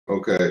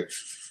Okay.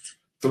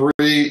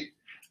 3,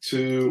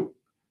 2,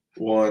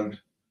 1,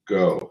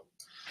 go.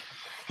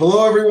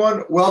 Hello,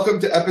 everyone.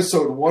 Welcome to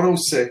episode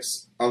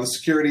 106 on the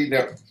Security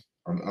Net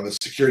on the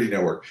Security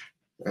Network.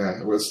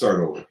 Let's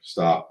start over.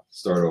 Stop.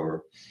 Start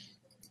over.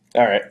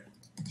 All right.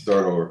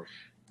 Start over.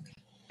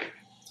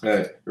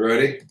 Hey, you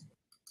ready?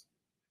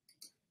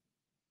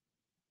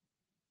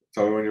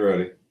 Tell me when you're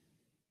ready.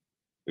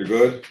 You're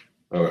good?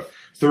 All right.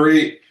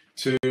 3,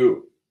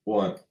 2,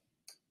 1,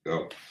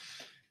 go.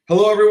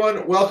 Hello,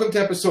 everyone. Welcome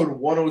to episode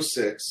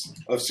 106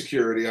 of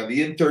Security on the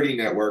In30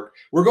 Network.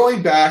 We're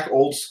going back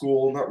old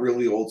school, not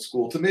really old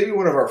school, to maybe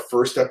one of our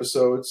first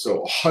episodes,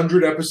 so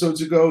 100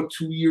 episodes ago,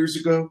 2 years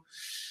ago.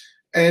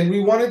 And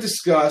we want to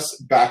discuss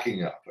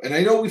backing up. And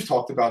I know we've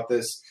talked about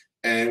this,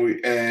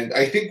 and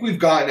I think we've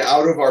gotten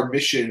out of our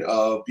mission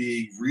of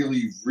being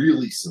really,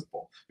 really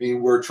simple. I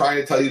mean, we're trying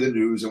to tell you the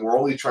news, and we're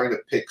only trying to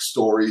pick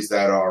stories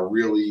that are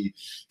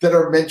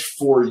meant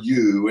for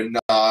you and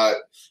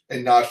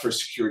not for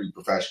security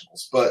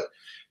professionals. But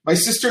my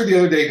sister the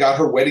other day got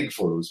her wedding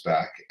photos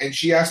back, and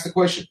she asked the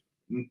question,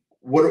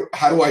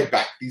 how do I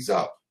back these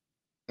up?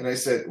 And I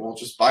said, well,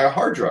 just buy a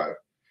hard drive.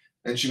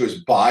 And she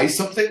goes, buy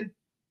something?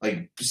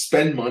 Like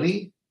spend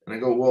money? And I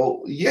go,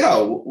 well, yeah,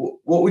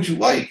 what would you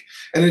like?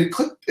 And it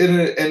clicked, and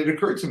it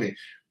occurred to me,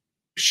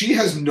 she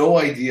has no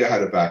idea how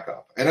to back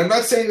up. And I'm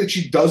not saying that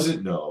she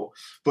doesn't know,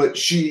 but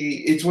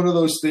it's one of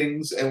those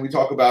things, and we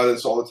talk about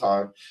this all the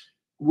time.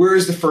 Where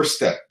is the first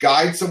step?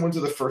 Guide someone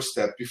to the first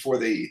step before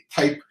they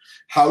type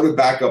how to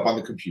back up on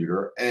the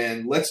computer.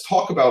 And let's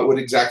talk about what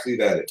exactly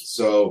that is.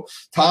 So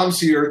Tom's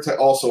here to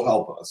also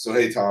help us. So,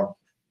 hey, Tom.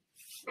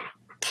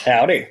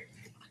 Howdy.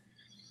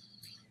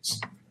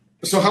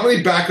 So how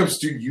many backups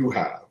do you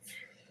have?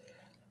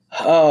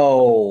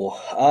 Well,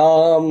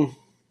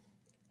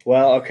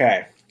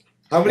 okay.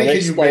 How many Let me can you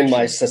explain mention?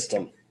 my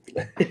system.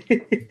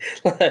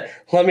 The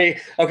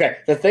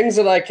things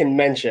that I can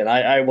mention,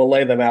 I will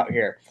lay them out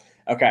here.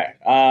 Okay,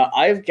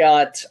 I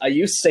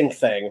use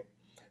SyncThing,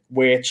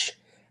 which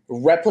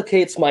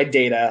replicates my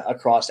data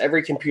across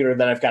every computer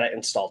that I've got it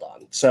installed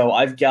on. So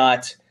I've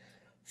got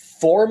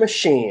 4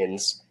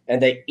 machines,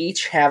 and they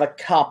each have a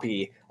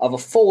copy of a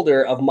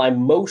folder of my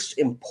most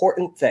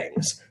important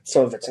things.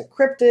 Some of it's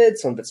encrypted,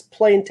 some of it's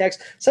plain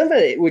text. Some of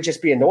it would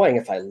just be annoying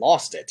if I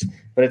lost it,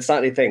 but it's not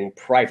anything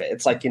private.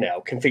 It's like,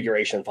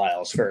 configuration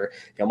files for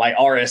my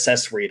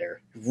RSS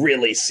reader,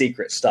 really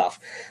secret stuff.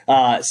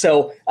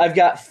 So I've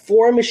got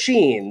 4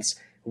 machines,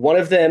 one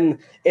of them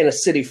in a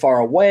city far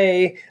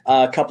away,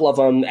 a couple of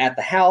them at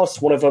the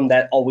house, one of them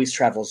that always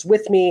travels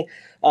with me,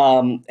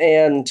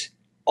 and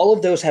all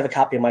of those have a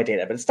copy of my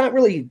data, but it's not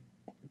really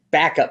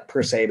backup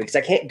per se, because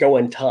I can't go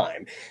in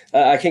time.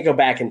 I can't go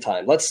back in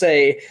time. Let's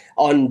say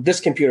on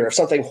this computer, if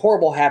something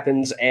horrible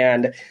happens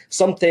and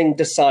something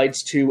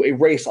decides to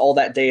erase all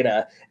that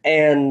data,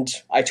 and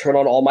I turn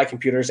on all my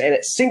computers and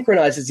it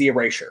synchronizes the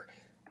erasure,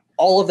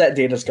 all of that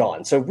data is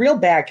gone. So real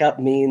backup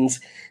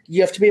means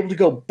you have to be able to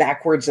go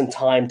backwards in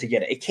time to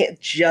get it. It can't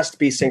just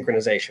be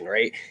synchronization,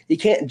 right? You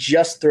can't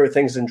just throw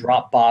things in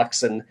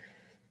Dropbox and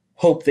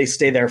hope they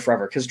stay there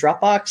forever, because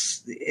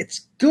Dropbox,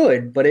 it's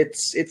good, but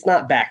it's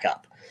not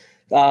backup.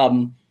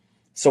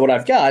 So what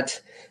I've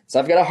got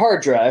a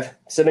hard drive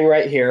sitting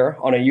right here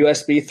on a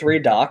USB 3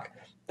 dock,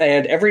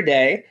 and every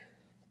day,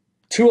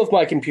 2 of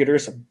my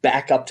computers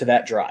back up to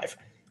that drive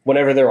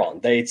whenever they're on.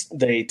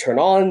 They turn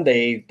on,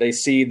 they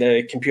see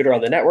the computer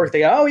on the network, they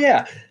go, oh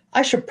yeah,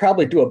 I should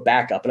probably do a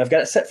backup, and I've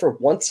got it set for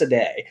once a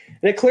day,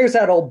 and it clears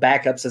out old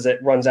backups as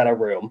it runs out of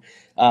room.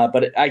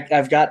 But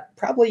I've got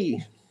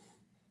probably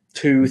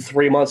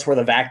 2-3 months worth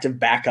of active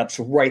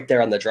backups right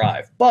there on the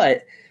drive.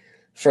 But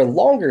for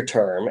longer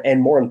term,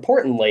 and more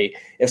importantly,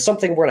 if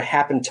something were to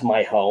happen to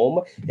my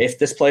home, if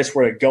this place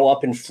were to go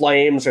up in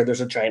flames, or there's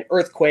a giant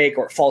earthquake,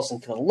 or it falls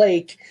into the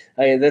lake,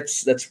 I mean,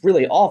 that's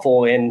really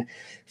awful. And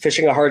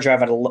fishing a hard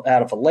drive out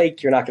of a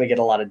lake, you're not going to get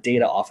a lot of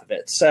data off of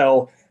it.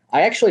 So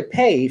I actually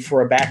pay for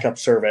a backup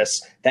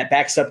service that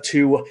backs up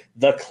to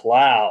the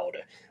cloud,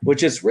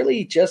 which is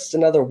really just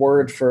another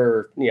word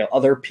for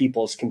other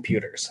people's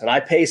computers. And I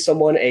pay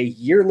someone a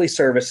yearly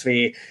service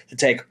fee to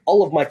take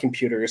all of my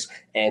computers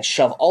and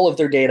shove all of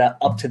their data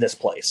up to this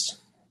place.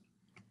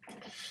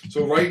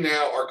 So right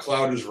now, our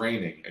cloud is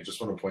raining. I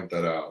just want to point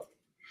that out.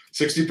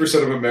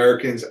 60% of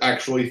Americans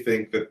actually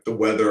think that the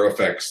weather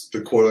affects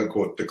the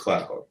quote-unquote the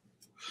cloud.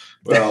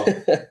 Well,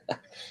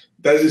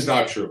 that is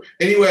not true.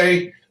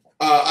 Anyway,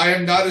 I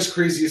am not as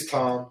crazy as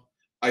Tom.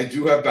 I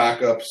do have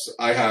backups.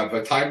 I have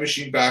a Time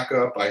Machine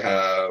backup,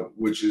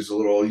 which is a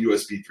little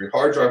USB 3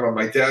 hard drive on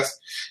my desk,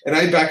 and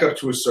I back up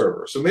to a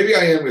server. So maybe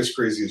I am as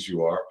crazy as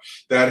you are.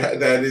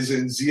 That is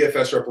in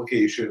ZFS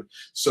replication.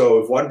 So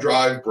if one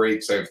drive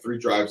breaks, I have 3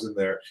 drives in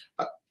there.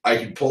 I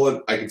can pull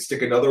it. I can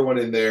stick another one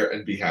in there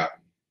and be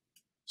happy.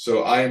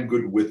 So I am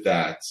good with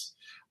that.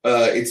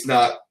 It's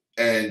not,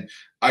 and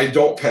I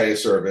don't pay a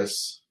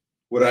service.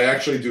 What I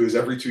actually do is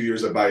every 2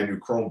 years I buy a new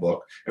Chromebook,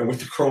 and with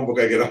the Chromebook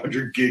I get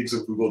 100 gigs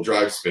of Google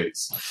Drive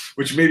space,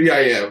 which maybe I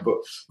am, but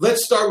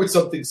let's start with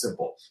something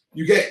simple.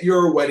 You get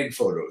your wedding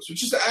photos,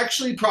 which is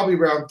actually probably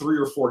around 3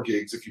 or 4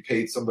 gigs if you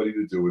paid somebody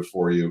to do it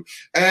for you,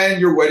 and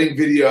your wedding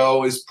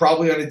video is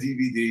probably on a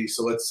DVD,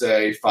 so let's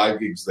say 5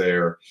 gigs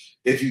there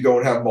if you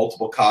don't have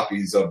multiple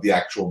copies of the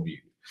actual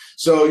media.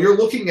 So you're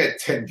looking at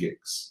 10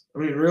 gigs. I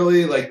mean,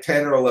 really, like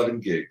 10 or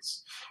 11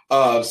 gigs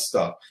of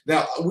stuff.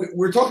 Now,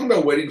 we're talking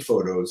about wedding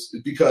photos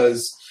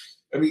because,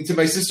 I mean, to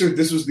my sister,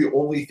 this was the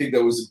only thing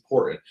that was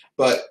important.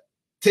 But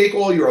take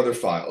all your other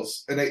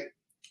files, and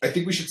I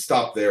think we should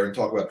stop there and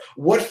talk about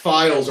what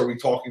files are we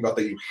talking about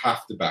that you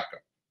have to back up.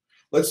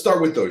 Let's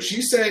start with those.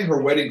 She's saying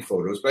her wedding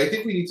photos, but I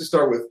think we need to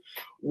start with,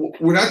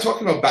 we're not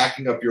talking about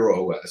backing up your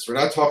OS. We're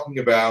not talking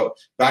about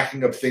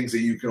backing up things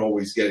that you can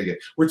always get again.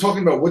 We're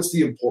talking about what's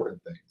the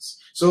important things.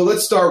 So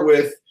let's start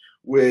with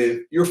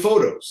your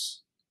photos.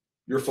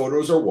 Your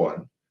photos are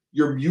one.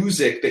 Your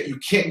music that you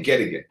can't get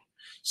again.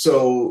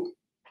 So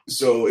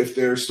if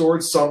they're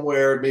stored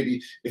somewhere,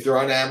 maybe if they're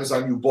on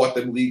Amazon, you bought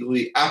them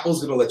legally,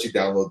 Apple's going to let you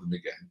download them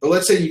again. But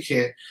let's say you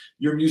can't,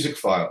 your music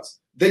files.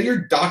 Then your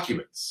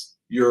documents,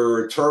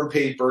 your term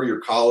paper,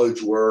 your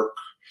college work,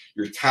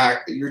 your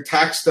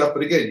tax stuff.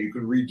 But again, you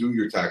can redo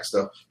your tax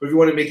stuff. But if you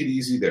want to make it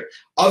easy there.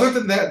 Other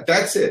than that,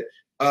 that's it.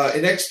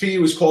 In XP, it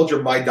was called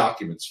your My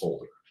Documents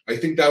folder. I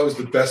think that was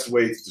the best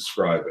way to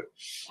describe it.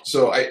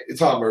 So,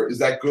 Tom, is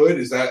that good?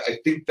 I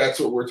think that's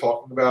what we're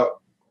talking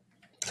about.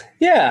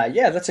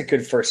 Yeah, that's a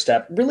good first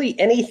step. Really,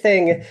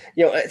 anything,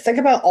 think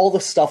about all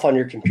the stuff on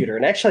your computer.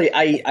 And actually,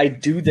 I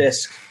do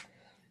this,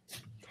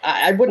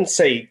 I wouldn't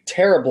say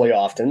terribly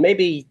often,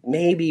 maybe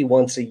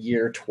once a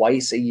year,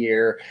 twice a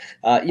year.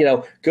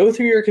 Go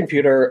through your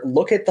computer,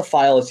 look at the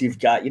files you've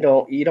got. You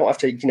don't have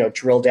to,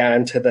 drill down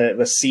into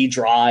the C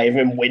drive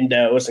and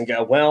Windows and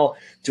go, well,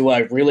 do I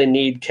really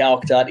need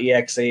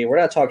calc.exe? We're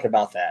not talking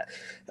about that.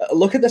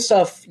 Look at the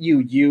stuff you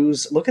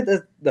use. Look at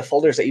the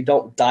folders that you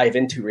don't dive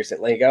into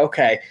recently. And go,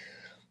 okay,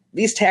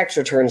 these tax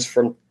returns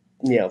from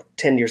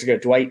 10 years ago.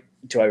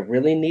 Do I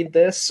really need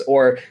this?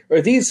 Or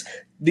these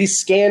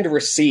scanned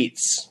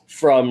receipts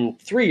from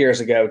 3 years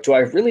ago? Do I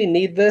really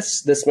need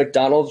this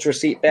McDonald's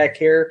receipt back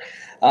here?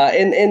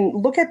 And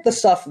look at the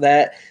stuff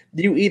that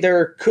you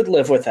either could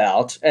live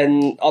without,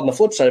 and on the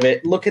flip side of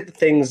it, look at the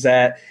things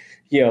that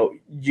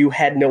you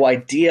had no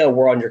idea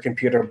were on your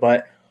computer,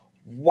 but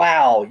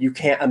wow, you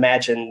can't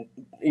imagine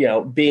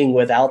being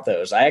without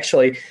those. I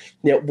actually,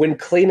 when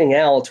cleaning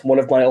out one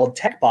of my old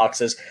tech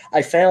boxes,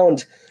 I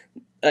found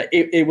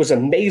it was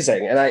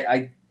amazing, and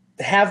I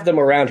have them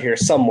around here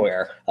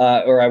somewhere,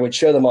 or I would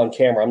show them on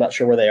camera. I'm not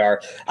sure where they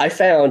are. I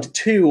found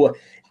 2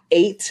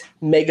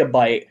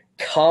 8-megabyte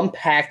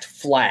compact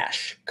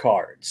flash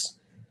cards.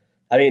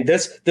 I mean,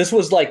 this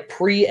was like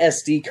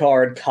pre-SD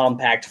card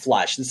compact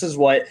flash. This is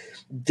what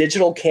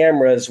digital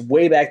cameras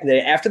way back in the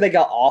day, after they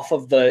got off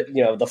of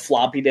the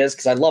floppy disk,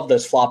 because I love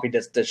those floppy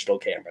disk digital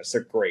cameras.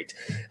 They're great.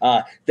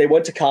 They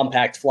went to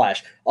compact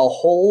flash, a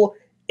whole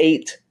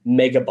 8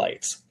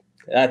 megabytes.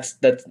 That's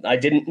I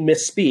didn't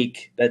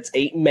misspeak. That's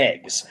 8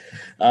 megs.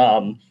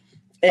 I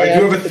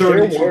do have a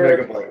 32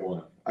 megabyte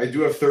one. I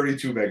do have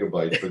 32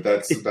 megabytes, but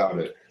that's about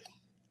it.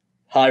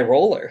 High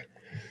roller.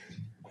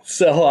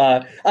 So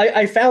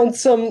I found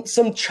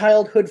some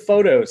childhood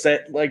photos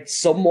that like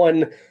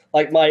someone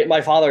like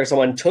my father or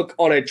someone took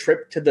on a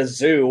trip to the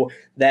zoo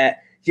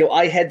that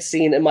I had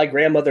seen in my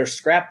grandmother's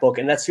scrapbook,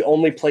 and that's the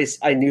only place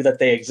I knew that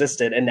they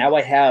existed. And now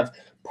I have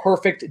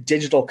perfect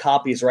digital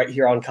copies right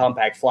here on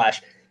compact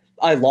flash.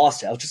 I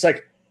lost it. I was just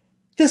like,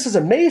 this is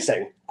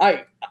amazing.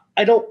 I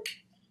don't.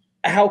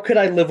 How could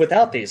I live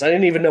without these? I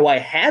didn't even know I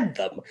had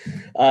them.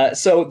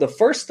 So the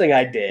first thing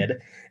I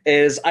did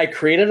is I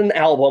created an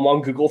album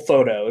on Google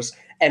Photos,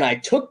 and I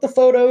took the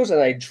photos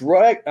and I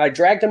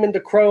dragged them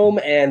into Chrome,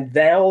 and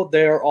now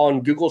they're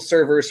on Google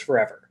servers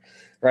forever,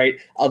 right?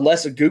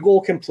 Unless Google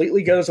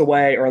completely goes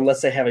away, or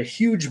unless they have a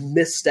huge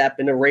misstep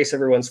and erase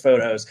everyone's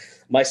photos,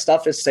 my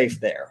stuff is safe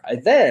there. I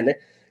then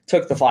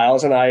took the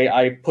files and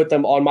I put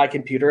them on my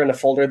computer in a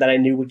folder that I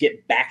knew would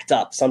get backed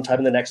up sometime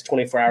in the next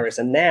 24 hours.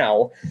 And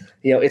now,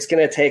 it's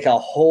going to take a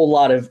whole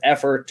lot of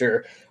effort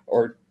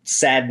or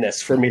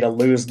sadness for me to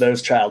lose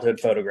those childhood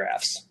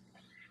photographs.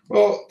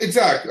 Well,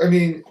 exactly. I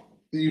mean,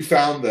 you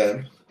found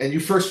them, and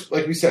you first,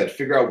 like we said,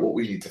 figure out what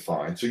we need to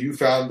find. So you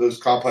found those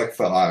compact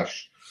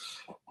flash.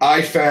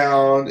 I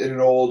found in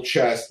an old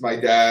chest my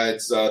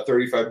dad's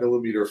 35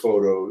 millimeter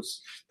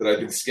photos that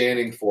I've been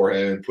scanning for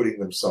him and putting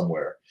them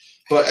somewhere.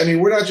 But, I mean,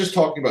 we're not just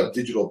talking about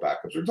digital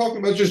backups. We're talking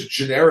about just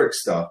generic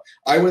stuff.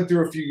 I went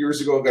through a few years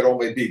ago and got all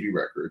my baby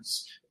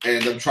records,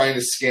 and I'm trying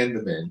to scan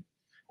them in.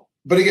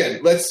 But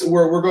again,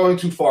 we're going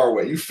too far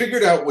away. You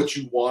figured out what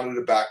you wanted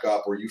to back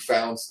up, or you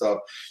found stuff.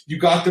 You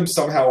got them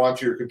somehow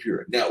onto your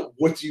computer. Now,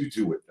 what do you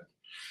do with them?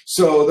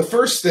 So the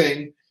first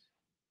thing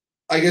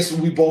I guess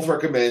we both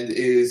recommend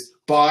is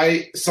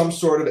buy some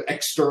sort of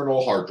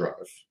external hard drive.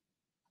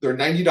 They're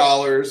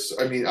 $90.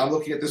 I mean, I'm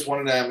looking at this one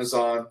on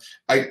Amazon.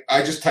 I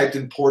just typed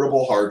in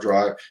portable hard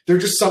drive. They're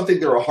just something.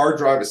 They're a hard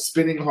drive, a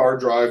spinning hard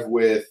drive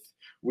with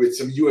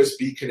some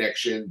USB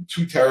connection.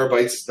 2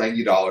 terabytes is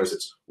 $90.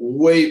 It's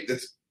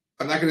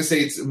I'm not going to say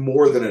it's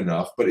more than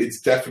enough, but it's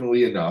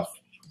definitely enough.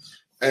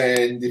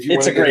 And if you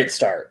it's a great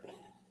start.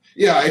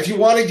 Yeah, if you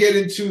want to get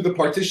into the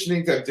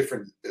partitioning to have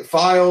different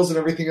files and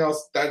everything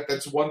else,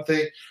 that's one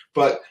thing.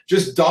 But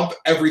just dump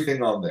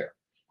everything on there.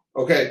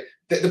 Okay.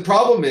 The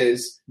problem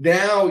is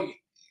now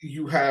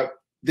you have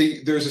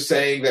there's a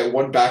saying that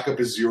one backup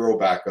is 0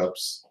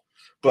 backups,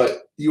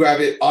 but you have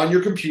it on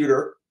your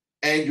computer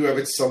and you have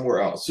it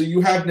somewhere else. So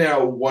you have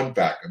now one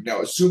backup.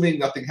 Now, assuming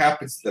nothing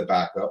happens to the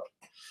backup,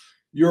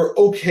 you're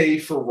okay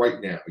for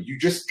right now. You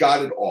just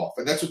got it off.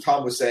 And that's what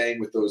Tom was saying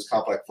with those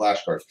compact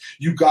flashcards.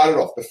 You got it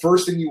off. The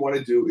first thing you want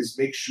to do is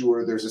make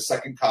sure there's a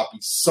second copy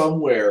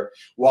somewhere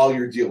while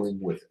you're dealing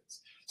with it.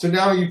 So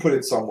now you put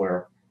it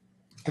somewhere.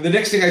 And the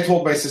next thing I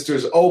told my sister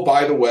is, oh,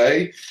 by the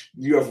way,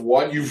 you have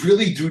one. You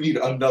really do need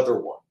another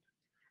one.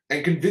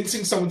 And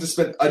convincing someone to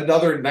spend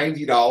another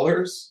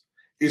 $90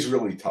 is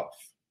really tough.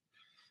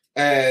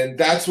 And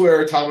that's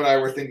where Tom and I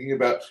were thinking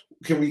about,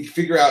 can we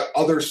figure out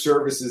other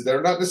services that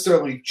are not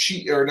necessarily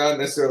cheap or not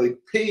necessarily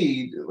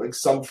paid, like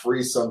some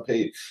free, some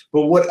paid,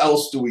 but what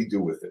else do we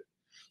do with it?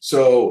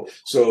 So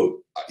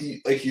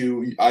like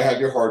I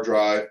have your hard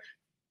drive.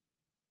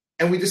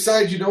 And we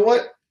decided, you know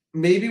what?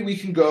 Maybe we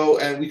can go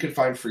and we can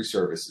find free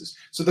services.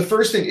 So the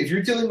first thing, if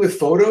you're dealing with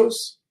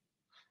photos,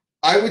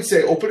 I would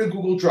say open a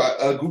Google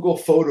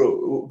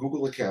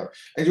Google account,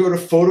 and you go to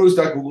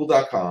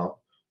photos.google.com,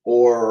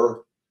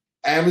 or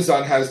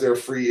Amazon has their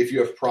free. If you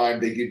have Prime,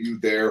 they give you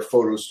their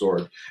photo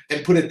stored,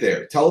 and put it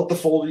there. Tell it the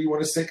folder you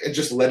want to sync, and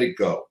just let it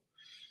go.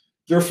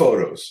 They're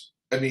photos.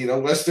 I mean,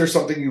 unless there's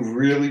something you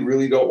really,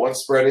 really don't want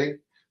spreading,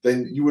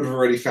 then you would have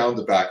already found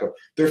the backup.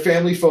 They're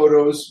family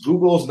photos.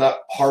 Google's not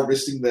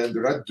harvesting them.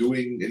 They're not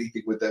doing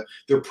anything with them.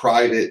 They're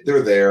private.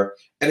 They're there.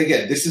 And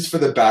again, this is for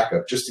the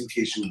backup, just in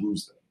case you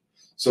lose them.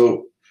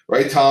 So,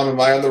 right, Tom, am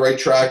I on the right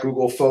track?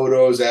 Google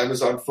Photos,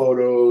 Amazon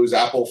Photos,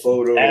 Apple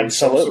Photos.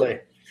 Absolutely.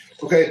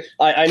 Okay.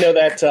 I know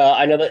that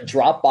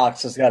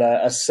Dropbox has got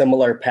a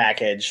similar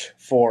package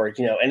for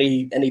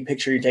any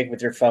picture you take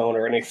with your phone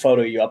or any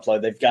photo you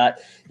upload. They've got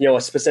a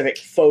specific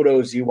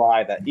Photos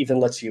UI that even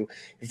lets you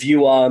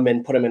view them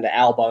and put them into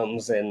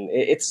albums, and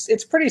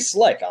it's pretty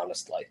slick,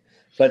 honestly.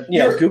 But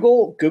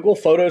Google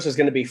Photos is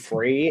going to be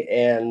free,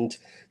 and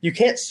you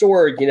can't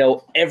store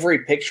every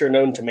picture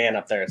known to man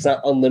up there. It's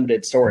not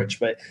unlimited storage,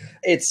 but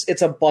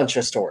it's a bunch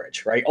of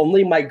storage, right?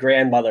 Only my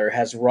grandmother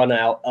has run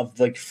out of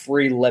the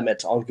free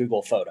limit on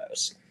Google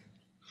Photos.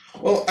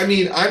 Well, I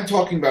mean, I'm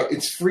talking about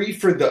it's free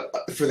for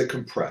the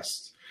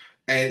compressed.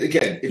 And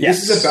again, if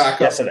this is a backup,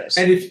 yes,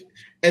 it is.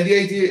 And the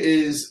idea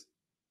is,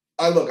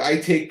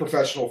 I take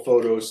professional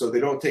photos, so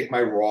they don't take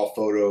my raw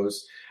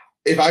photos.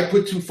 If I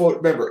put 2 photos,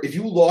 remember, if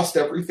you lost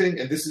everything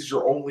and this is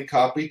your only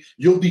copy,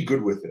 you'll be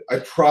good with it. I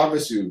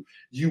promise you,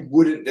 you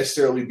wouldn't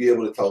necessarily be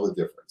able to tell the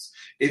difference.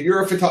 If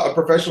you're a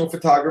professional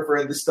photographer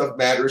and this stuff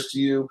matters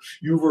to you,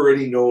 you've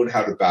already known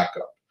how to back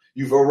up.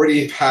 You've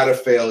already had a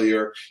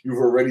failure. You've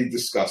already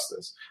discussed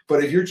this.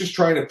 But if you're just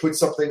trying to put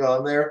something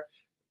on there,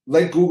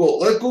 let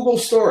Google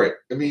store it.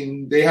 I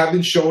mean, they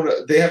haven't shown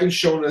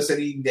us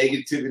any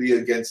negativity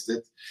against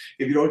it.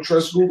 If you don't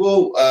trust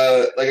Google,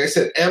 like I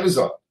said,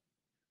 Amazon,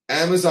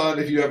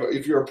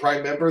 if you're a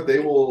Prime member, they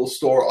will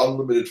store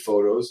unlimited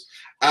photos.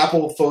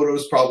 Apple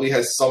Photos probably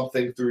has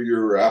something through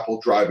your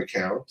Apple Drive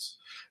account.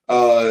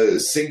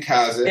 Sync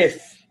has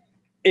it.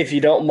 If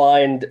you don't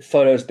mind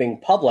photos being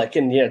public,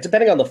 and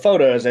depending on the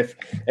photos, if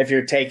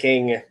you're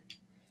taking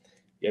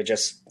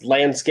just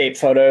landscape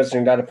photos and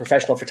you're not a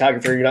professional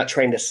photographer, you're not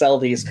trained to sell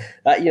these,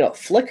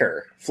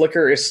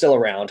 Flickr is still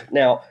around.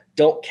 Now,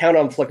 don't count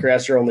on Flickr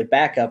as your only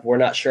backup. We're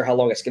not sure how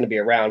long it's going to be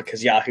around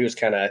because Yahoo's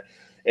kind of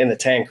in the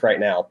tank right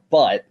now.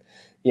 But,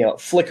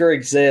 Flickr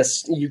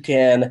exists. You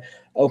can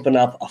open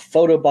up a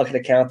photo bucket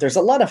account. There's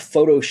a lot of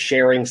photo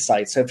sharing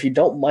sites. So if you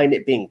don't mind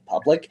it being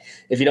public,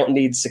 if you don't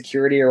need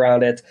security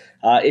around it,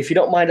 if you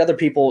don't mind other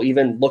people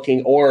even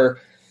looking or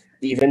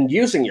even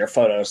using your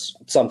photos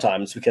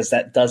sometimes, because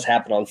that does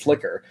happen on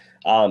Flickr,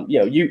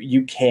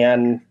 you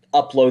can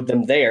upload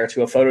them there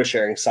to a photo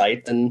sharing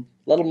site and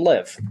let them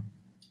live.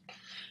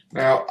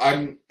 Now,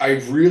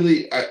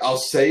 I'll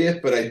say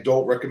it, but I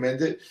don't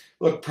recommend it.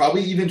 Look,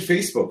 probably even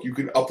Facebook, you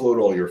can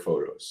upload all your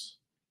photos.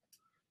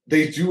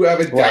 They do have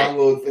a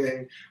download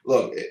thing.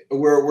 Look,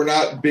 we're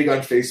not big on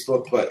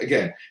Facebook, but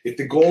again, if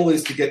the goal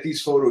is to get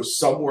these photos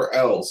somewhere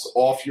else,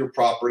 off your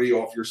property,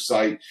 off your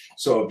site,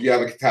 so if you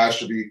have a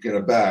catastrophe you're going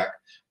to back,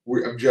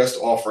 I'm just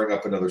offering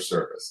up another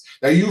service.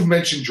 Now, you've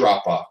mentioned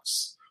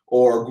Dropbox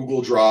or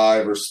Google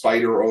Drive or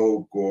Spider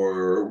Oak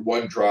or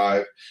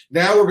OneDrive.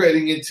 Now we're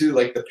getting into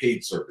like the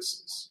paid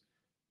services.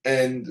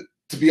 And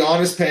to be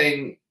honest,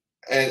 and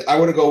I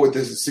want to go with the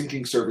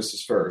syncing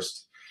services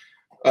first.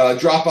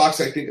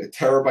 Dropbox, I think a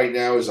terabyte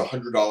now is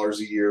 $100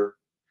 a year.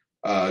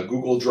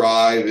 Google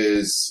Drive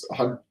is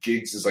 100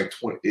 gigs is like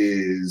 25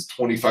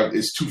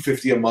 is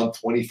 $250 a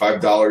month,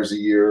 $25 a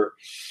year.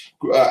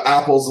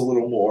 Apple's a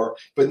little more,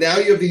 but now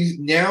you have these.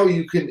 Now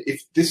you can,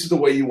 if this is the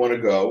way you want to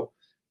go,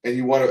 and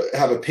you want to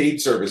have a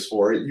paid service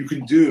for it, you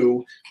can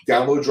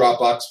download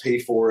Dropbox, pay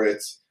for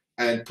it,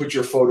 and put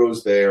your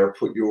photos there,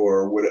 put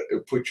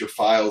your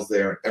files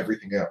there, and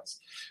everything else.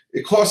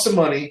 It costs some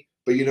money.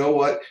 But you know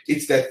what?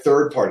 It's that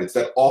third part. It's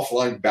that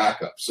offline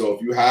backup. So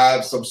if you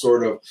have some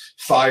sort of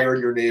fire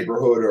in your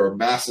neighborhood or a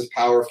massive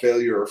power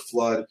failure or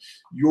flood,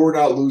 you're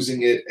not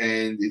losing it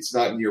and it's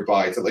not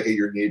nearby. It's not like at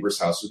your neighbor's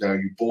house. So now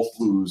you both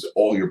lose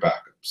all your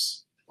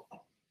backups.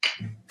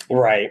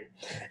 Right.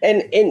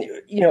 And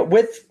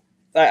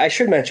I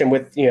should mention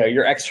with,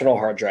 your external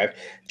hard drive,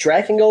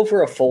 dragging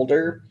over a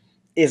folder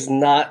is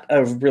not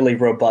a really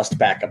robust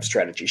backup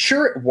strategy.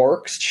 Sure, it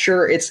works.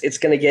 Sure, it's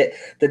going to get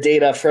the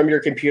data from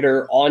your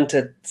computer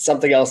onto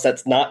something else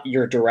that's not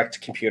your direct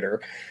computer,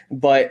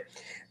 but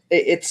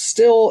it's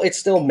still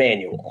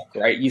manual,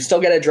 right? You still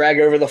got to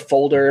drag over the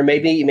folder.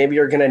 Maybe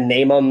you're going to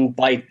name them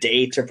by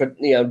date or put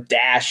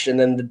dash and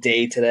then the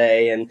day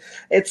today, and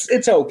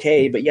it's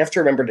okay, but you have to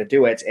remember to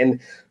do it. And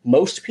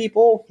most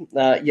people,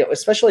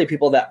 especially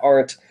people that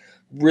aren't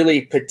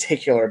really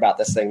particular about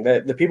this thing.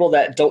 The people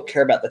that don't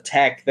care about the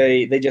tech,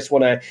 they just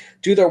want to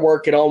do their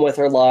work, get on with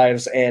their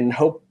lives, and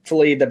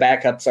hopefully the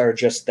backups are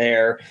just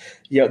there.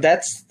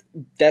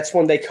 That's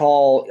when they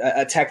call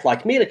a tech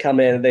like me to come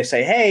in and they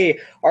say, hey,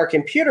 our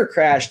computer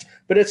crashed,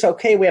 but it's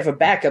okay. We have a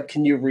backup.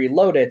 Can you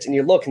reload it? And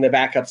you look and the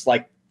backup's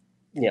like,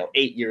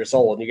 8 years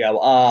old. And you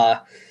go,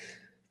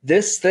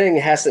 this thing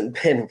hasn't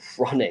been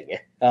running.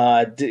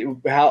 How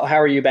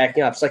are you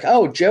backing up? It's like,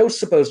 oh, Joe's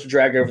supposed to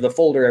drag over the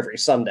folder every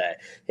Sunday.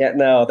 Yeah,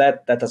 no,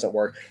 that doesn't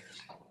work.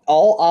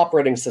 All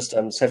operating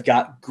systems have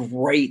got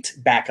great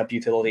backup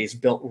utilities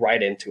built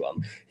right into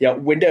them.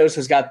 Windows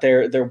has got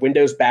their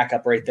Windows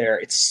backup right there.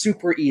 It's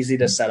super easy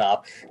to set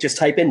up. Just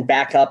type in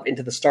backup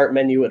into the start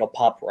menu. It'll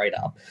pop right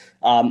up.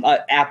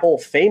 Apple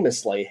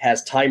famously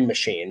has Time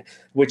Machine,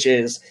 which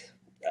is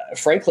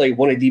frankly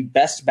one of the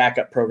best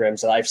backup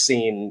programs that I've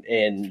seen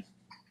in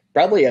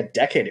probably a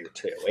decade or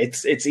two.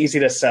 It's easy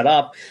to set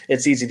up.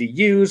 It's easy to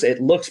use.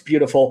 It looks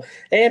beautiful,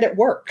 and it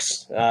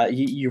works.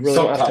 You really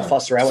don't have to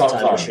fuss around with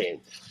Time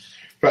Machine.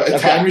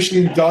 But Time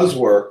Machine does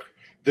work.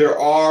 There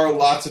are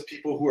lots of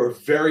people who are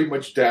very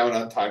much down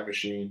on Time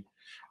Machine.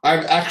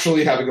 I'm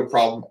actually having a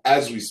problem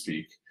as we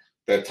speak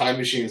that Time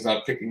Machine is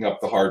not picking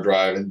up the hard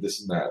drive and this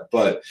and that.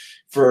 But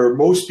for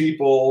most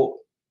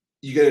people,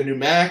 you get a new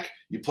Mac,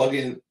 you plug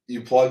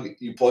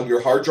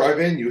your hard drive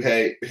in, you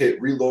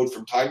hit reload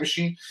from Time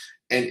Machine,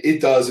 and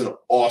it does an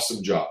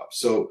awesome job.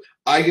 So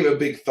I give a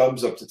big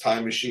thumbs up to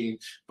Time Machine.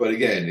 But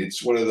again,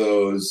 it's one of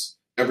those,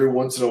 every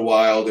once in a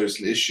while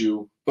there's an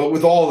issue. But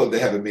with all of them, they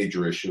have a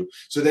major issue.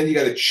 So then you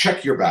got to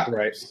check your backups.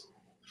 Right.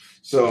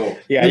 So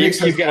yeah,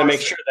 you've got to make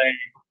sure they.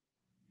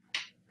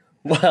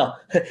 Well,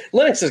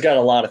 Linux has got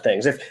a lot of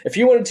things. If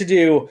you wanted to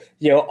do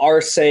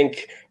rsync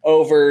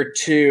over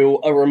to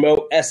a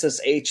remote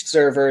SSH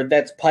server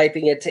that's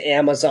piping it to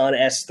Amazon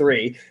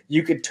S3,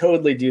 you could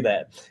totally do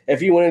that.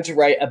 If you wanted to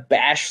write a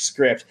bash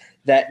script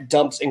that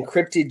dumps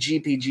encrypted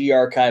GPG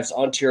archives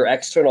onto your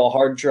external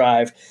hard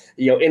drive,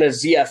 in a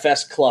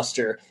ZFS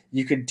cluster,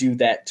 you could do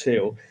that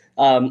too.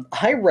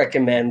 I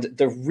recommend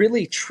the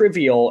really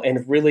trivial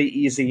and really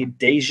easy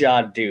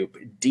DejaDup,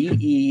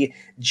 DEJA-DUP.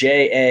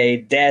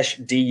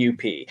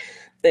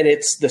 And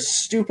it's the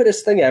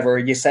stupidest thing ever.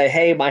 You say,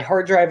 hey, my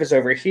hard drive is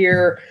over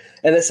here.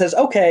 And it says,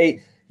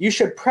 okay, you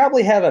should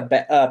probably have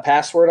a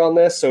password on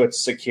this so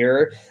it's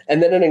secure.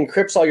 And then it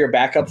encrypts all your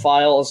backup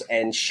files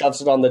and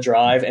shoves it on the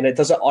drive. And it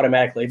does it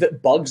automatically. If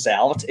it bugs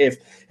out, if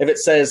it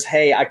says,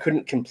 hey, I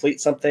couldn't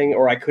complete something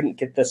or I couldn't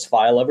get this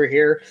file over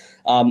here,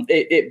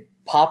 it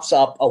pops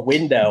up a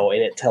window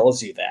and it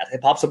tells you that. It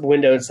pops up a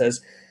window and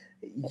says,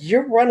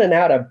 you're running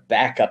out of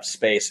backup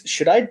space.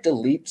 Should I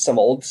delete some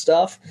old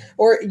stuff?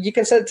 Or you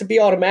can set it to be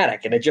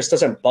automatic and it just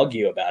doesn't bug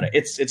you about it.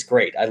 It's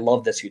great. I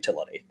love this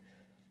utility.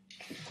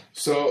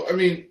 So, I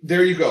mean,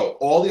 there you go.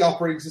 All the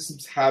operating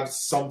systems have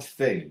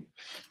something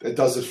that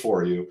does it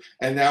for you.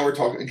 And now we're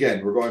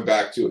going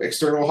back to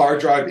external hard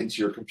drive into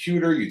your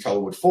computer. You tell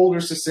it what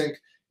folders to sync.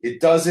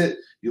 It does it.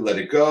 You let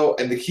it go.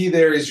 And the key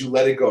there is you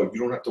let it go. You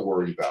don't have to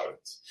worry about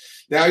it.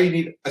 Now you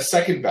need a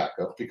second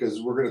backup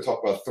because we're going to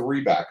talk about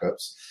 3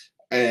 backups.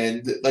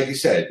 And like you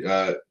said,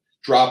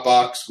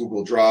 Dropbox,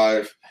 Google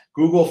Drive.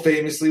 Google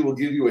famously will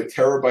give you a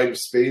terabyte of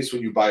space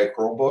when you buy a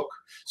Chromebook.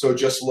 So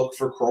just look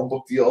for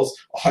Chromebook deals.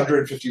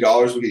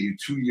 $150 will get you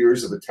 2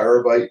 years of a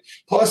terabyte,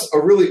 plus a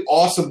really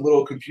awesome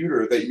little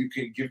computer that you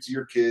can give to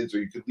your kids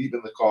or you could leave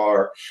in the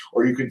car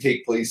or you can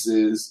take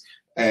places.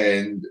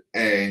 And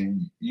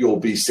you'll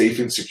be safe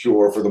and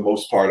secure for the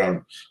most part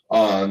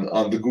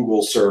on the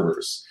Google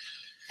servers.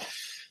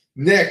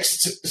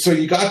 Next, so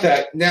you got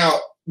that. Now,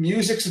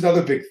 music's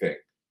another big thing.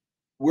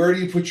 Where do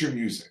you put your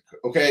music?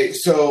 Okay,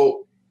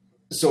 so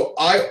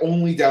I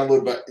only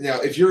download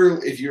now. If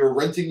you're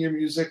renting your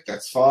music,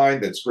 that's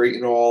fine. That's great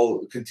and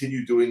all.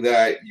 Continue doing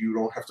that. You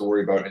don't have to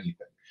worry about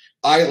anything.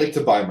 I like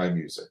to buy my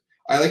music.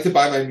 I like to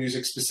buy my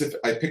music specific.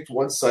 I picked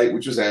one site,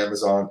 which was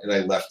Amazon, and I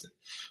left it.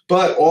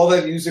 But all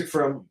that music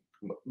from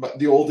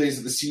the old days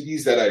of the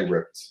CDs that I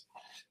ripped,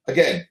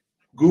 again,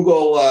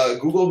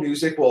 Google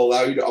Music will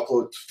allow you to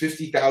upload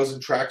 50,000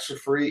 tracks for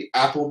free.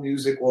 Apple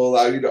Music will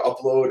allow you to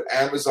upload.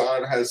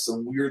 Amazon has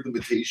some weird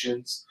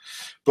limitations,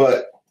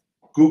 but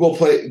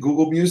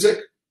Google Music,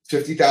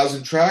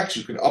 50,000 tracks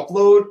you can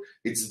upload.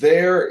 It's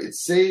there.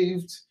 It's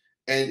saved.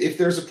 And if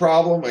there's a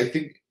problem, I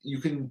think you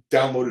can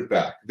download it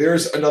back.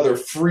 There's another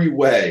free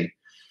way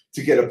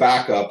to get a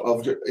backup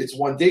of it's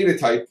one data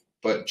type,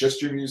 but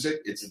just your music.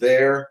 It's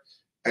there.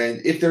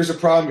 And if there's a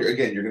problem, you're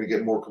going to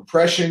get more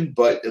compression,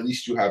 but at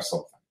least you have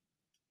something.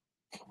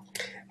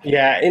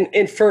 Yeah,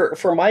 and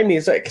for my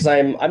music, because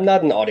I'm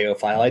not an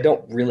audiophile, I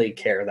don't really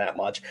care that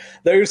much.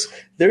 There's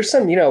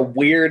some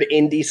weird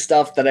indie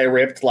stuff that I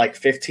ripped like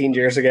 15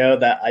 years ago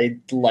that I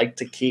like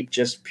to keep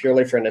just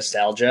purely for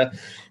nostalgia,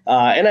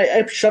 and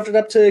I shoved it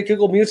up to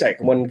Google Music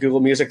when Google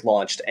Music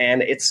launched,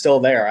 and it's still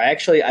there.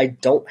 I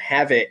don't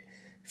have it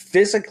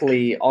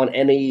physically on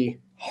any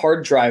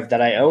hard drive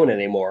that I own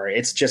anymore.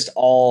 It's just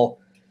all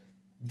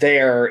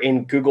there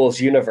in Google's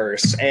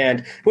universe,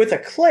 and with a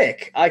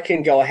click I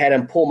can go ahead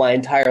and pull my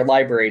entire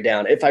library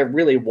down if I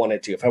really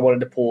wanted to. If I wanted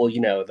to pull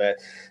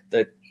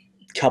the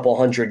couple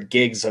hundred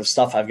gigs of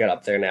stuff I've got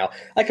up there now,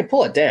 I could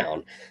pull it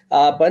down,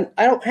 but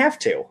I don't have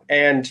to.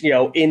 And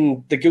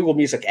in the Google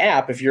Music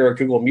app, if you're a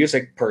Google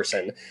Music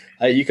person,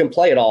 you can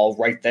play it all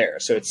right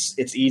there. So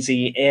it's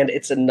easy, and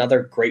it's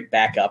another great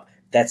backup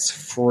that's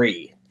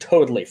free.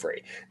 Totally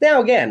free.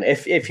 Now, again,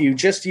 if you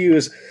just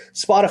use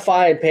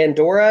Spotify and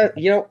Pandora,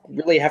 you don't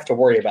really have to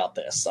worry about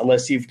this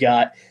unless you've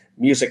got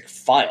music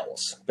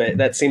files. But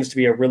that seems to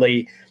be a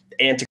really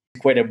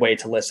antiquated way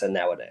to listen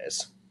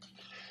nowadays.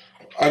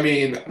 I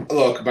mean,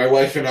 look, my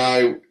wife and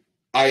I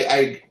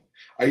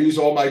use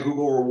all my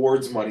Google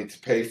Rewards money to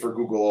pay for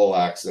Google All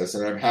Access,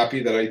 and I'm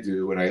happy that I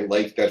do, and I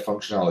like that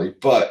functionality.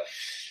 But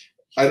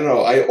I don't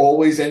know. I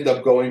always end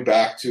up going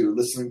back to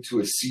listening to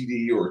a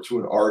CD or to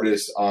an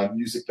artist on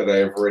music that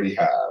I already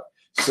have.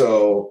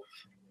 So,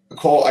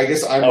 I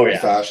guess I'm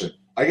old-fashioned.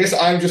 I guess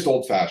I'm just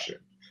old-fashioned.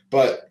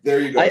 But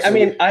there you go.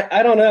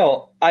 I don't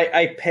know.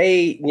 I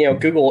pay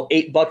Google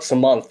 $8 a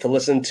month to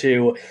listen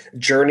to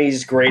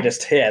Journey's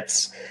greatest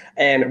hits,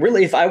 and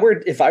really, if I were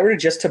to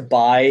just to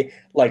buy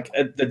like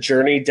the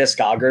Journey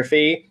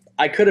discography,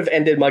 I could have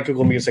ended my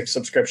Google Music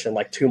subscription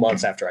like 2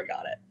 months after I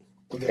got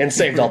it, and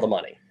saved all the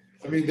money.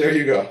 I mean, there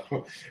you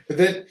go. But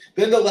then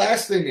the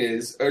last thing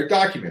are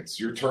documents,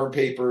 your term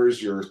papers,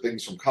 your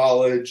things from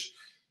college.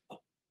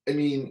 I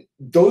mean,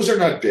 those are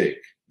not big.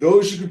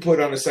 Those you can put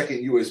on a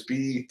second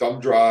USB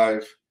thumb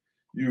drive.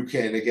 You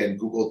can, again,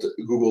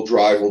 Google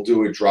Drive will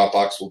do it.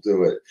 Dropbox will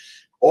do it.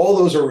 All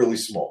those are really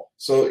small.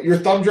 So your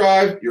thumb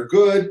drive, you're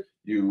good.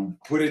 You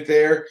put it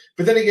there.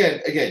 But then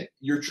again,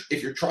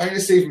 if you're trying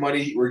to save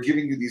money, we're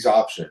giving you these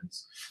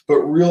options. But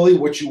really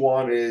what you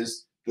want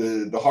is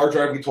the hard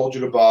drive we told you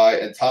to buy,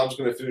 and Tom's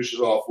going to finish it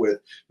off with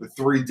the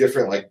 3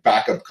 different like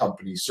backup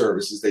company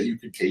services that you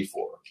can pay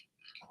for.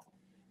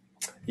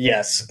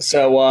 Yes.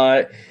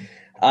 So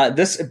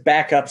this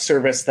backup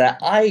service that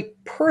I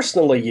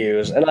personally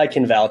use and I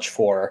can vouch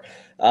for,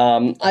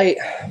 I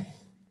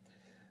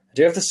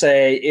do have to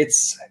say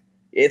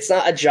it's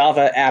not a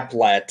Java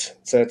applet,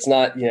 so it's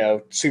not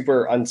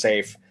super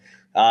unsafe.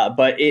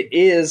 But it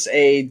is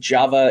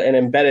an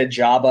embedded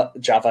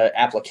Java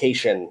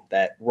application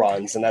that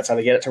runs, and that's how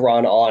they get it to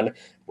run on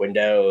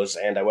Windows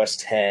and OS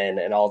 10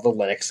 and all the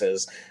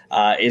Linuxes,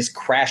 is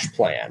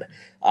CrashPlan.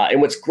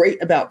 And what's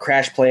great about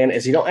CrashPlan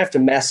is you don't have to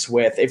mess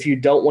with, if you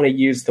don't want to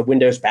use the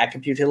Windows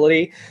backup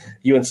utility,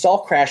 you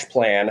install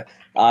CrashPlan,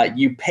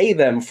 you pay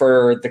them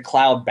for the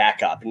cloud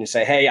backup, and you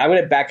say, hey, I'm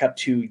going to back up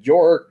to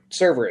your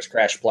server's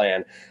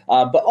CrashPlan,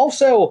 but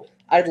also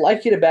I'd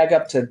like you to back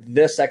up to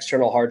this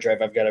external hard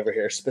drive I've got over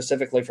here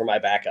specifically for my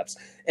backups,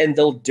 and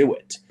they'll do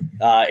it.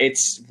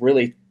 It's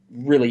really,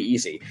 really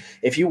easy.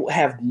 If you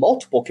have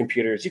multiple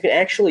computers, you can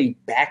actually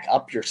back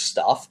up your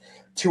stuff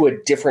to a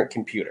different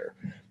computer.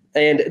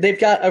 And they've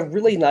got a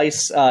really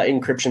nice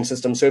encryption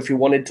system. So if you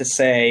wanted to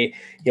say,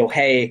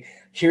 hey,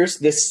 here's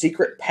this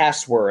secret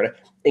password,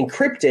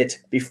 encrypt it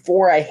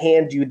before I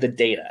hand you the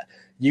data,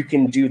 you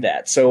can do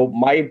that. So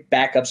my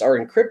backups are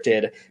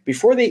encrypted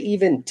before they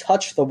even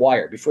touch the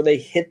wire, before they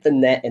hit the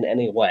net in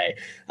any way.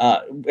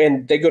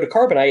 And they go to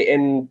Carbonite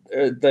and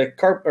they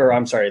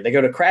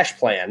go to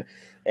CrashPlan,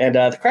 and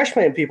the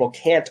CrashPlan people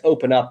can't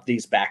open up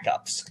these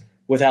backups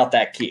without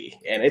that key,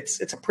 and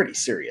it's a pretty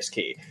serious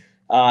key.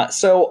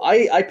 So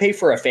I pay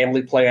for a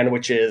family plan,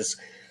 which is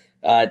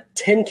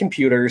 10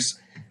 computers,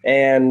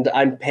 and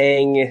I'm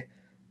paying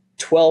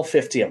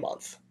 $12.50 a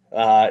month.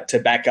 To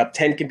back up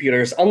 10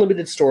 computers,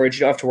 unlimited storage.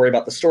 You don't have to worry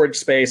about the storage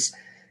space.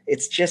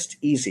 It's just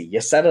easy.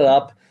 You set it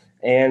up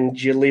and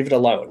you leave it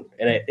alone,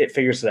 and it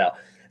figures it out.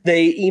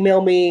 They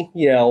email me,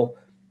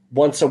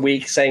 once a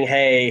week saying,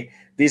 hey,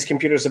 these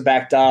computers are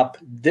backed up.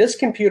 This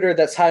computer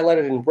that's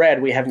highlighted in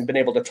red, we haven't been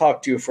able to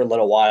talk to for a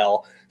little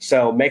while.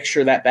 So make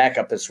sure that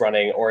backup is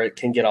running or it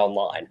can get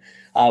online,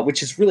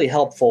 which is really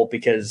helpful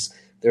because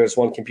there was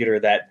one computer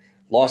that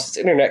lost its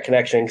internet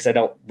connection because I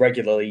don't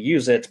regularly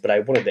use it, but I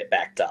wanted it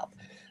backed up.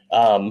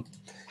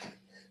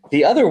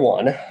 The other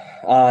one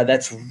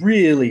that's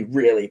really,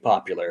 really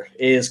popular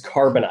is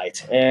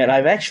Carbonite. And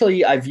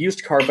I've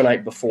used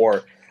Carbonite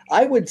before.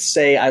 I would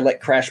say I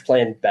like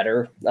CrashPlan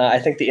better. I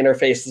think the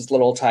interface is a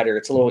little tighter.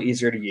 It's a little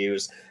easier to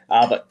use.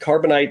 But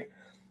Carbonite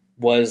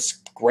was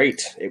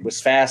great. It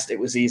was fast. It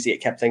was easy. It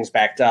kept things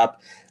backed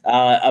up.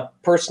 A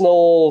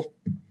personal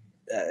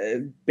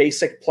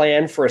basic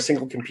plan for a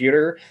single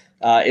computer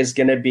is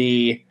going to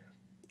be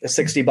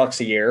 $60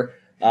 a year.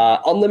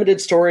 Unlimited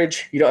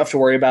storage, you don't have to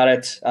worry about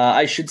it.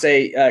 I should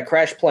say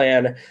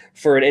CrashPlan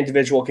for an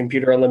individual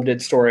computer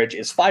unlimited storage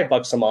is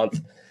 $5 a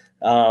month.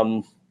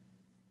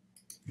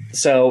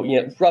 So,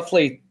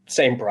 roughly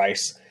same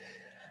price.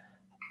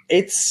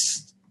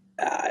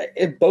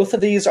 Both of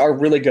these are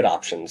really good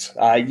options.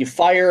 You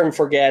fire and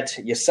forget,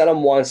 you set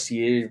them once,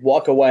 you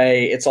walk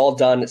away, it's all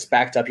done, it's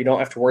backed up, you don't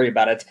have to worry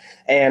about it.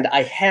 And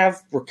I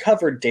have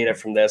recovered data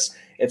from this.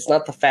 It's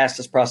not the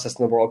fastest process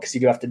in the world because you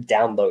do have to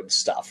download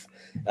stuff.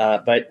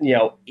 But,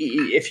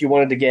 if you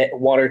wanted to get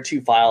one or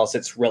two files,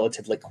 it's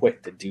relatively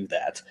quick to do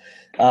that.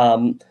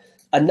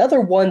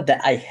 Another one that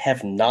I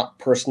have not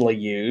personally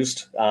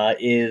used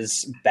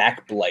is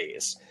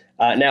Backblaze.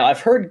 Now,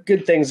 I've heard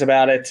good things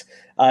about it.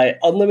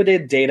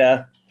 Unlimited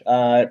data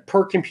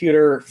per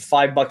computer,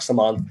 $5 a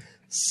month,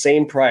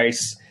 same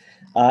price.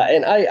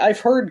 And I've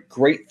heard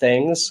great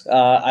things.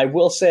 I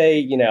will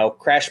say,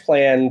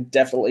 CrashPlan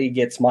definitely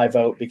gets my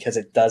vote because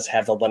it does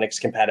have the Linux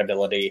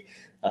compatibility,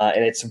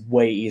 and it's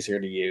way easier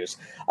to use.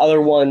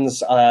 Other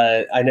ones,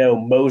 I know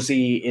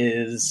Mozy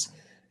is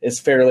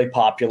fairly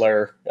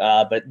popular,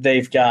 but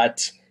they've got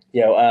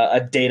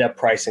a data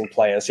pricing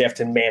plan, so you have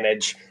to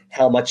manage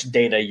how much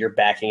data you're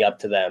backing up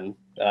to them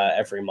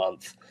every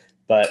month.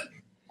 But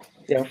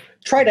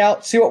try it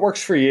out, see what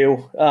works for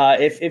you.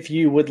 If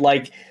you would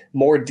like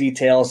more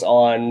details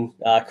on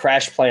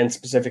CrashPlan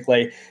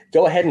specifically,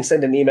 go ahead and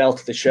send an email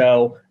to the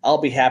show. I'll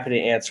be happy to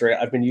answer it.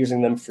 I've been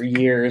using them for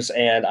years,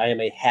 and I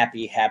am a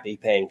happy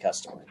paying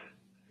customer.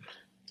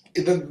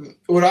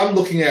 What I'm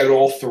looking at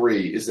all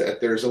three is that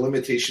there's a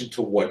limitation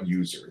to one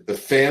user. The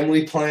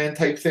family plan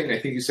type thing, I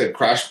think you said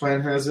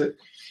CrashPlan has it.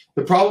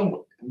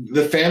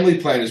 The family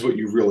plan is what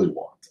you really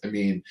want. I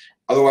mean,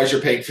 otherwise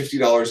you're paying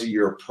 $50 a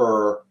year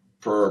per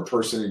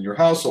person in your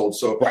household.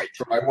 So right.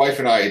 For my wife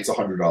and I, it's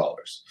 $100.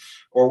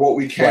 Or what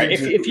we can do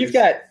if you've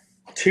got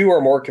two or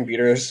more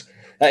computers,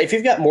 if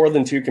you've got more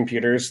than two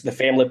computers, the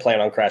family plan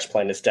on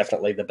CrashPlan is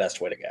definitely the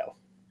best way to go.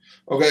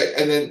 Okay,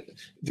 and then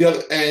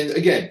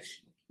again,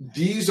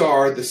 these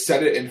are the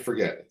set it and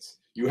forget it.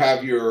 You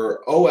have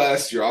your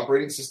OS, your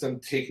operating system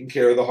taking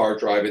care of the hard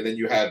drive, and then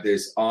you have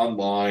this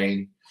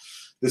online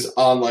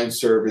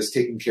service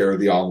taking care of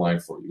the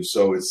online for you.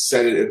 So it's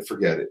set it and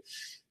forget it.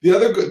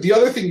 The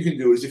other thing you can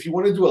do is if you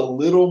want to do a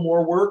little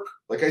more work,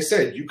 like I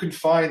said, you can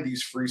find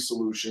these free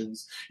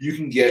solutions. You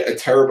can get a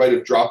terabyte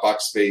of Dropbox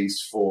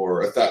space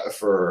for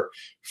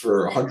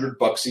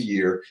 $100 a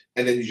year,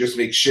 and then you just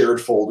make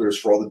shared folders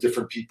for all the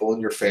different people in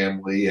your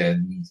family.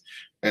 And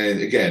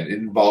again, it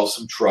involves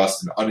some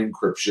trust and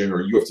unencryption,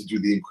 or you have to do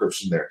the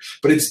encryption there,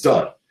 but it's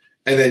done.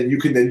 And then you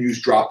can then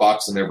use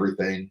Dropbox and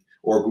everything,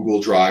 or Google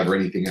Drive or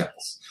anything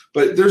else.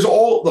 But there's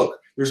all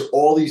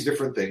these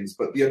different things,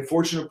 but the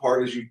unfortunate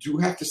part is you do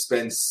have to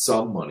spend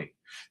some money.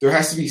 There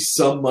has to be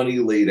some money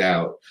laid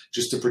out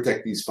just to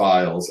protect these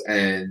files,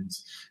 and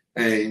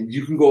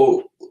you can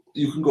go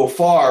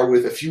far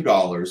with a few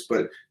dollars,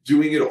 but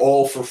doing it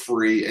all for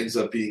free ends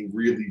up being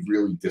really,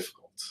 really difficult.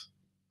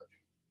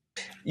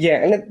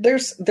 Yeah, and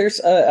there's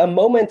a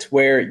moment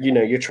where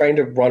you're trying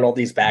to run all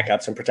these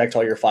backups and protect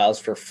all your files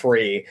for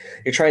free.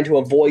 You're trying to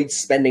avoid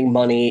spending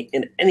money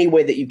in any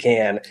way that you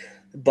can.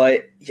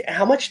 But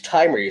how much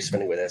time are you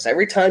spending with this?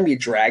 Every time you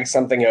drag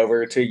something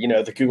over to,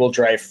 the Google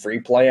Drive free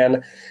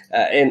plan,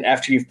 and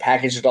after you've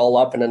packaged it all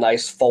up in a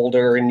nice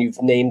folder and you've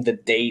named the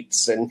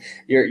dates and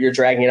you're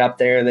dragging it up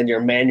there and then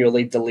you're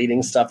manually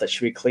deleting stuff that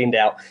should be cleaned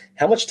out,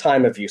 how much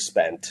time have you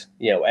spent,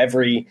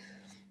 every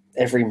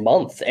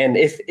month? And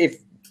if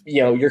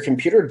your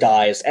computer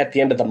dies at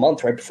the end of the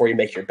month right before you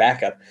make your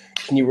backup,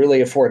 can you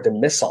really afford to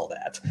miss all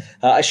that?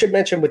 I should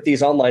mention with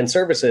these online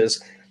services,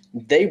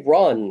 they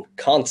run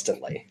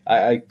constantly.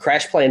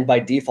 CrashPlan by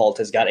default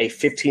has got a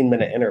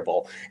 15-minute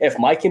interval. If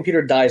my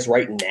computer dies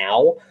right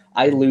now,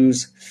 I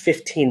lose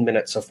 15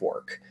 minutes of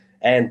work.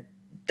 And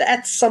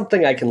that's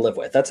something I can live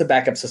with. That's a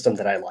backup system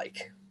that I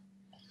like.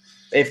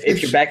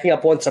 If you're backing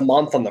up once a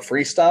month on the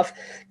free stuff,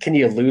 can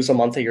you lose a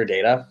month of your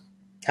data?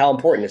 How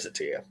important is it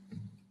to you?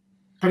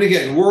 But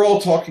again, we're all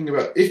talking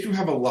about if you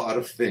have a lot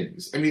of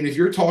things. I mean, if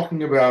you're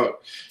talking about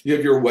you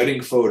have your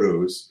wedding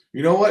photos,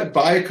 you know what?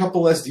 Buy a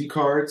couple SD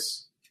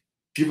cards,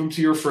 give them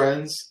to your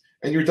friends,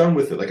 and you're done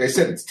with it. Like I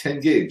said, it's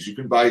 10 gigs. You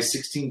can buy a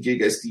 16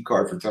 gig SD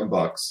card for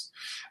 $10,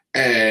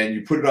 and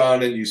you put it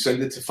on and you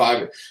send it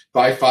to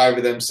buy 5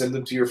 of them, send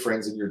them to your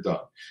friends, and you're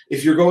done.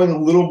 If you're going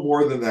a little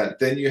more than that,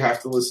 then you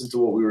have to listen to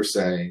what we were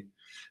saying.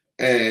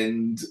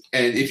 And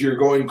if you're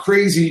going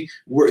crazy,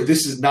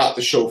 this is not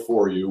the show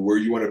for you, where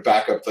you want to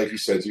back up, like you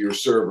said, to your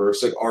server,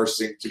 it's like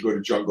rsync to go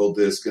to Jungle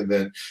Disk and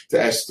then to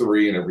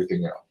S3 and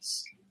everything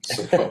else.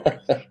 So,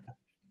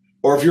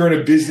 or if you're in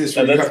a business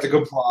where you have to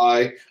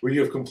comply, when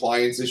you have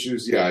compliance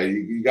issues, yeah,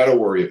 you got to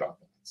worry about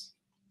that.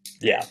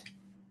 Yeah.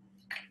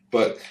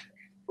 But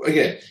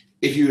again,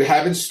 if you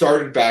haven't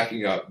started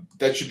backing up,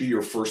 that should be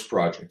your first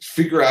project.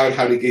 Figure out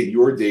how to get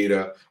your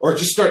data, or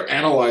just start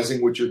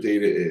analyzing what your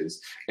data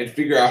is and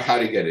figure out how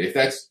to get it. If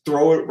that's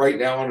throw it right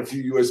now on a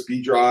few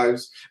USB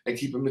drives and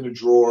keep them in a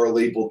drawer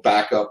labeled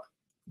backup,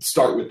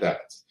 start with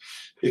that.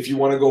 If you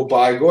want to go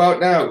out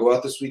now, go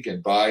out this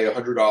weekend, buy a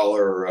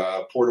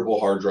 $100 portable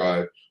hard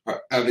drive,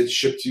 have it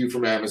shipped to you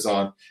from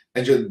Amazon,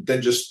 and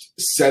then just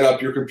set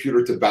up your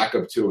computer to back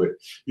up to it.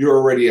 You're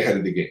already ahead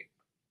of the game.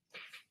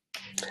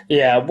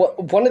 Yeah,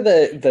 one of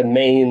the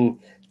main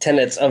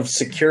tenets of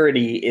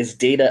security is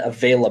data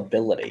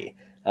availability.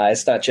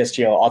 It's not just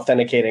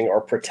authenticating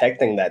or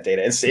protecting that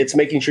data. It's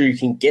making sure you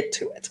can get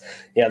to it.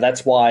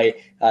 That's why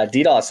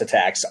DDoS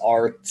attacks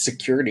are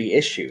security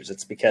issues.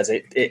 It's because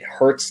it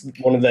hurts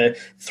one of the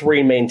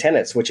three main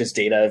tenets, which is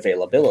data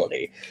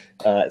availability.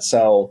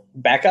 So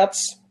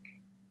backups,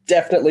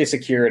 definitely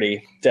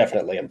security,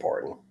 definitely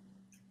important.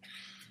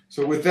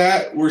 So with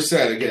that, we're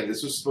set. Again,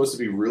 this was supposed to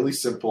be really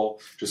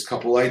simple, just a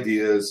couple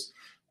ideas.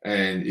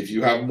 And if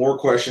you have more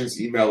questions,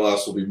 email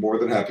us. We'll be more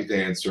than happy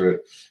to answer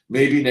it.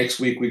 Maybe next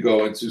week we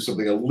go into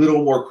something a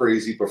little more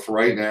crazy, but for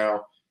right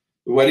now,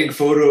 the wedding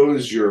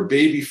photos, your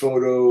baby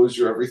photos,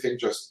 your everything,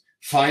 just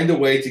find a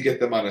way to get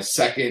them on a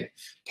second,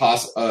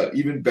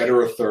 even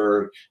better a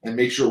third, and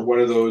make sure one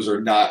of those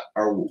are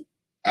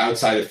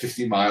outside of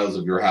 50 miles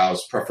of your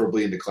house,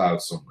 preferably in the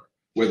cloud somewhere,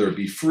 whether it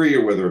be free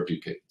or whether it be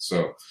paid.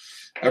 So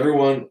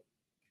everyone,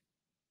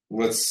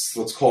 let's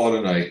call it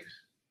a night.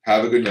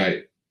 Have a good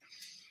night.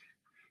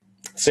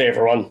 See you,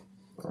 everyone.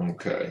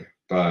 Okay.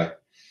 Bye.